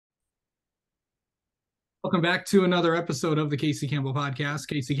Welcome back to another episode of the Casey Campbell podcast.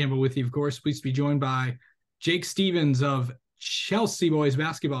 Casey Campbell with you, of course. Pleased to be joined by Jake Stevens of Chelsea Boys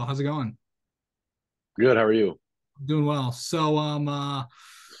Basketball. How's it going? Good. How are you? Doing well. Just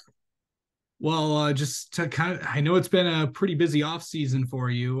to I know it's been a pretty busy off season for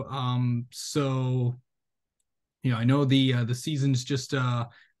you. I know the season's just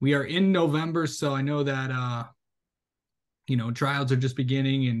we are in November, so I know that tryouts are just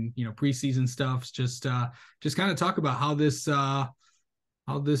beginning and preseason stuff's just kind of talk about how this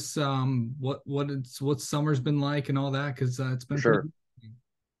what summer's been like and all that because it's For been pretty sure.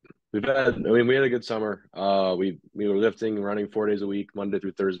 good. We had a good summer. We were lifting and running 4 days a week, Monday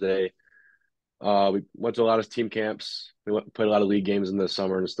through Thursday. We went to a lot of team camps. Played a lot of league games in the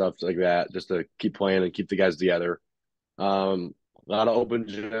summer and stuff like that, just to keep playing and keep the guys together. A lot of open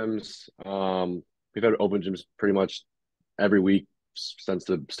gyms. We've had open gyms pretty much every week since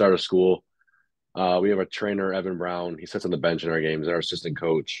the start of school. We have a trainer, Evan Brown. He sits on the bench in our games. Our assistant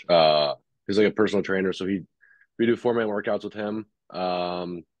coach. He's like a personal trainer, so we do 4-man workouts with him.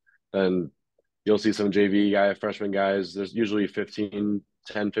 Then you'll see some JV freshman guys. There's usually 15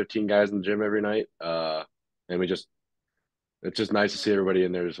 guys in the gym every night. And it's just nice to see everybody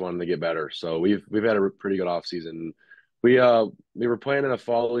in there just wanting to get better. So we've had a pretty good off season. We were playing in a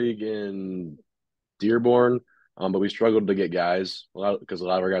fall league in Dearborn, but we struggled to get guys because a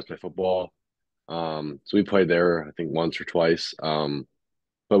lot of our guys play football. So we played there, I think once or twice.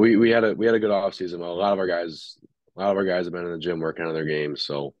 But we had a good off season. Well, a lot of our guys have been in the gym working on their games,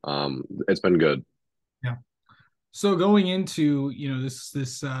 so it's been good. Yeah. So going into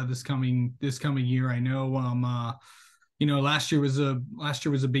this coming year, I know last year was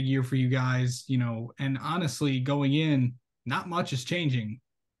a big year for you guys, and honestly going in, not much is changing.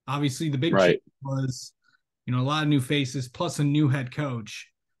 Obviously, the big change Right, was a lot of new faces plus a new head coach.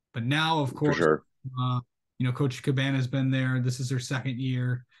 But now, of for course, sure. Coach Cabana's been there. This is her second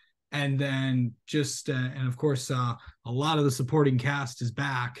year. And then and of course, a lot of the supporting cast is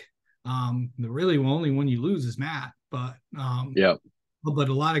back. The really only one you lose is Matt, Yeah, but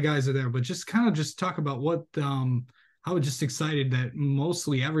a lot of guys are there. But just kind of just talk about I was just excited that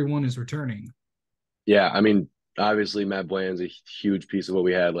mostly everyone is returning. yeah. I mean, obviously Matt Bland's a huge piece of what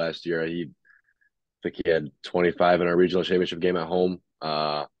we had last year. I think he had 25 in our regional championship game at home.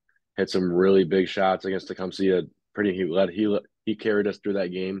 Hit some really big shots against Tecumseh. He carried us through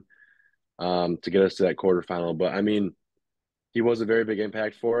that game to get us to that quarterfinal. But I mean, he was a very big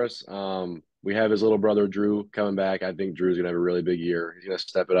impact for us. We have his little brother Drew coming back. I think Drew's gonna have a really big year. He's gonna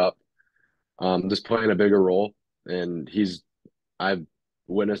step it up, just playing a bigger role. And I've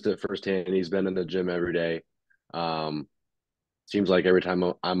witnessed it firsthand. He's been in the gym every day. Um, Seems like every time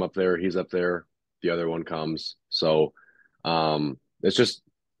I'm up there, he's up there. The other one comes. So it's just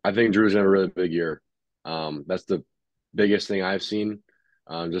I think Drew's gonna have a really big year. That's the biggest thing I've seen.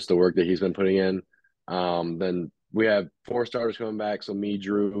 Just the work that he's been putting in. Then we have four starters coming back. So me,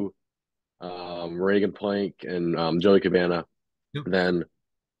 Drew, Reagan Plank, and Joey Cabana. Yep. Then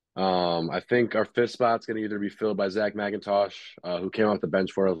I think our fifth spot's going to either be filled by Zach McIntosh, who came off the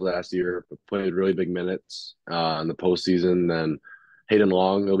bench for us last year, but played really big minutes in the postseason. Then Hayden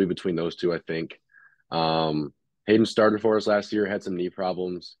Long, it'll be between those two, I think. Hayden started for us last year, had some knee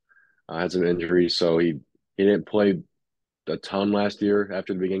problems, had some injuries, so he didn't play a ton last year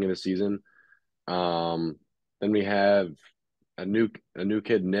after the beginning of the season. Um, then we have a new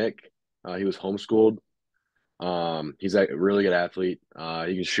kid, Nick. He was homeschooled. He's a really good athlete.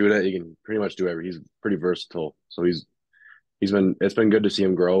 He can shoot it. He can pretty much do everything. He's pretty versatile. So it's been good to see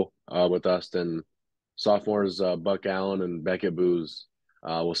him grow with us. And sophomores Buck Allen and Beckett Booz.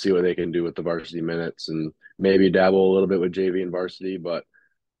 We'll see what they can do with the varsity minutes and maybe dabble a little bit with JV and varsity. But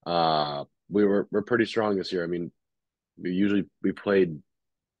we're pretty strong this year. I mean, we played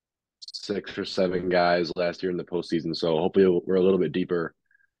 6 or 7 guys last year in the postseason, so hopefully we're a little bit deeper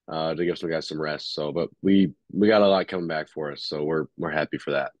to give some guys some rest. So, but we got a lot coming back for us, so we're happy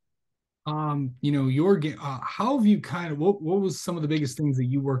for that. Your game. How have you what was some of the biggest things that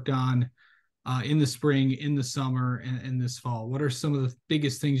you worked on in the spring, in the summer, and this fall? What are some of the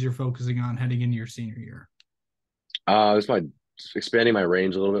biggest things you're focusing on heading into your senior year? This my expanding my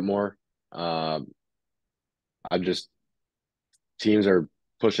range a little bit more. Uh, I'm just teams are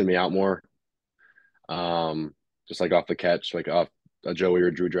pushing me out more. Just like off the catch, like off a Joey or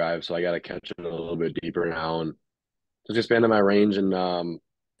Drew drive, so I got to catch it a little bit deeper now and just expanding my range and I'm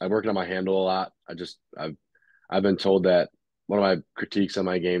working on my handle a lot. I've been told that one of my critiques on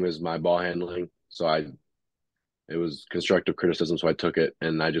my game is my ball handling. So it was constructive criticism, so I took it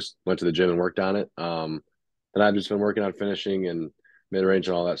and I just went to the gym and worked on it. And I've just been working on finishing and mid range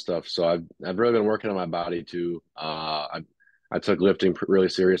and all that stuff. So I've really been working on my body too. I took lifting really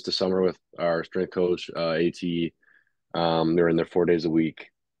serious this summer with our strength coach, AT. They're in there 4 days a week,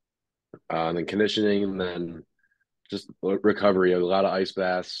 and then conditioning, and then just recovery. A lot of ice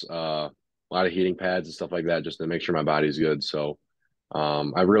baths, a lot of heating pads and stuff like that, just to make sure my body's good. So I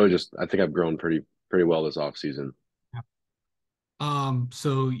think I've grown pretty well this off season.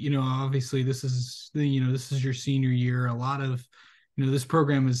 So obviously this is your senior year. A lot of, this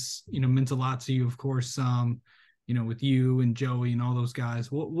program is, meant a lot to you, of course. With you and Joey and all those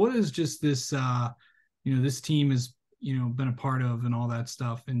guys. What is just this this team has, been a part of and all that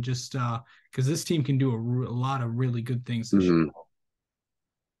stuff, and just because this team can do a lot of really good things this year. Hmm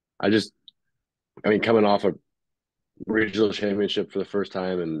I just, I mean, coming off a regional championship for the first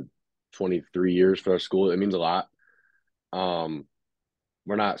time in 23 years for our school, it means a lot. Um,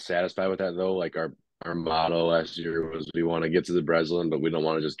 we're not satisfied with that though. Like our motto last year was we want to get to the Breslin, but we don't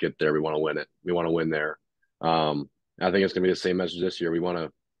want to just get there. We want to win it. We want to win there. I think it's gonna be the same message this year. We want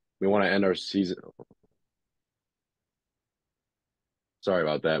to end our season. Sorry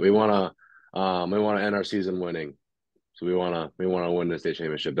about that. We want to end our season winning. So we want to win the state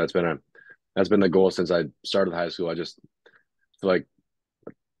championship. That's been the goal since I started high school. I just feel like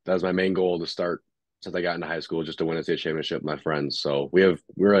that was my main goal to start since I got into high school, just to win a state championship with my friends. So we have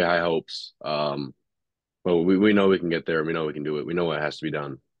really high hopes. But we know we can get there. We know we can do it. We know what has to be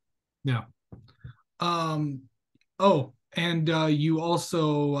done. Yeah. Um. Oh, and you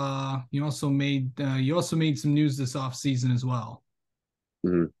also made some news this off season as well.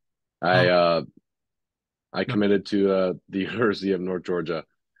 Hmm Um. I uh I Yeah. committed to the University of North Georgia.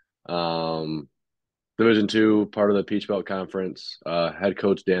 Um, Division two, part of the Peach Belt Conference. Head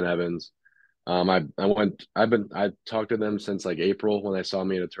coach Dan Evans. I talked to them since like April when they saw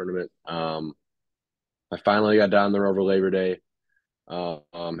me in a tournament. I finally got down there over Labor Day.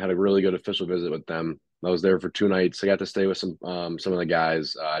 Had a really good official visit with them. I was there for 2 nights. I got to stay with some of the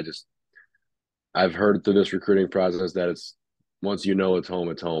guys. I've heard through this recruiting process that it's once you know it's home,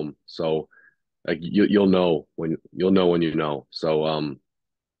 it's home. So like you'll know when you know. So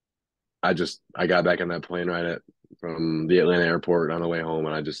I got back on that plane from the Atlanta airport on the way home,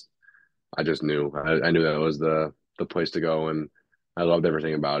 and I just knew I knew that was the place to go, and I loved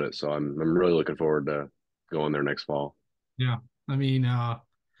everything about it. So I'm really looking forward to going there next fall. Yeah. I mean,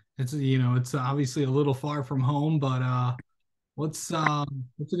 it's it's obviously a little far from home, but what's it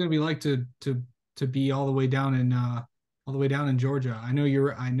gonna be like to be all the way down in Georgia? I know That's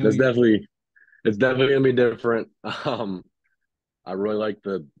you're definitely it's definitely gonna be different. I really like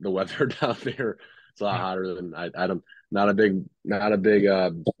the weather down there. It's a lot yeah. hotter than I don't not a big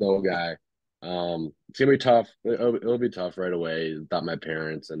snow guy. It's gonna be tough. It'll be tough right away without my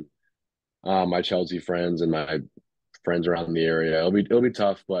parents and my Chelsea friends and my friends around the area. It'll be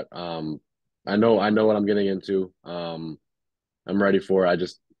tough, but I know what I'm getting into. I'm ready for it.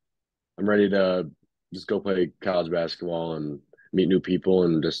 I'm ready to just go play college basketball and meet new people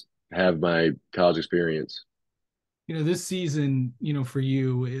and just have my college experience. This season, for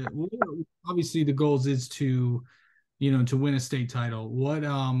you, obviously the goals is to, to win a state title. What,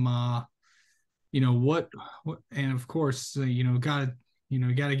 and of course, got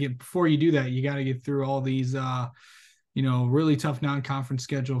to get before you do that, you got to get through all these, really tough non-conference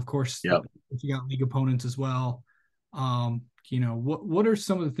schedule. Of course, Yep. you got league opponents as well. What are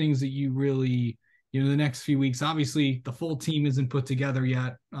some of the things that you really, the next few weeks? Obviously, the full team isn't put together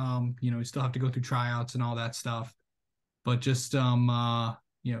yet. We still have to go through tryouts and all that stuff. But just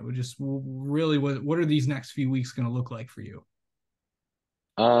just really, what are these next few weeks going to look like for you?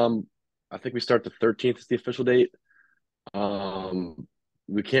 Um, I think we start the 13th is the official date. Um,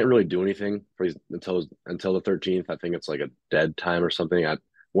 we can't really do anything until the 13th. I think it's like a dead time or something.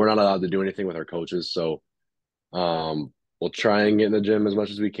 We're not allowed to do anything with our coaches, so we'll try and get in the gym as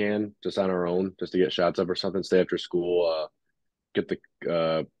much as we can, just on our own, just to get shots up or something. Stay after school, get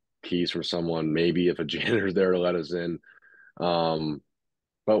the keys from someone, maybe if a janitor's there to let us in. Um,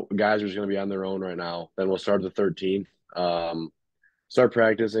 but guys are just going to be on their own right now. Then we'll start the 13th. Start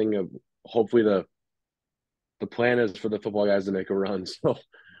practicing. Hopefully the plan is for the football guys to make a run. So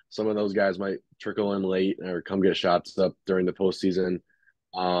some of those guys might trickle in late or come get shots up during the postseason.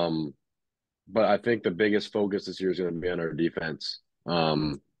 Um, but I think the biggest focus this year is going to be on our defense.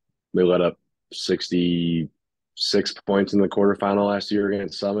 We let up 66 points in the quarterfinal last year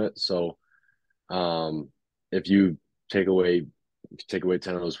against Summit. So um, if you take away 10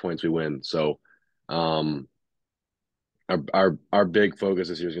 of those points, we win. So um, our big focus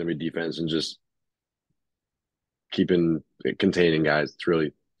this year is going to be defense and just containing guys. It's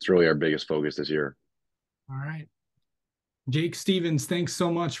really our biggest focus this year. All right. Jake Stevens, thanks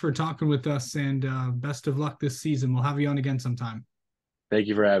so much for talking with us, and best of luck this season. We'll have you on again sometime. Thank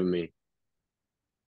you for having me.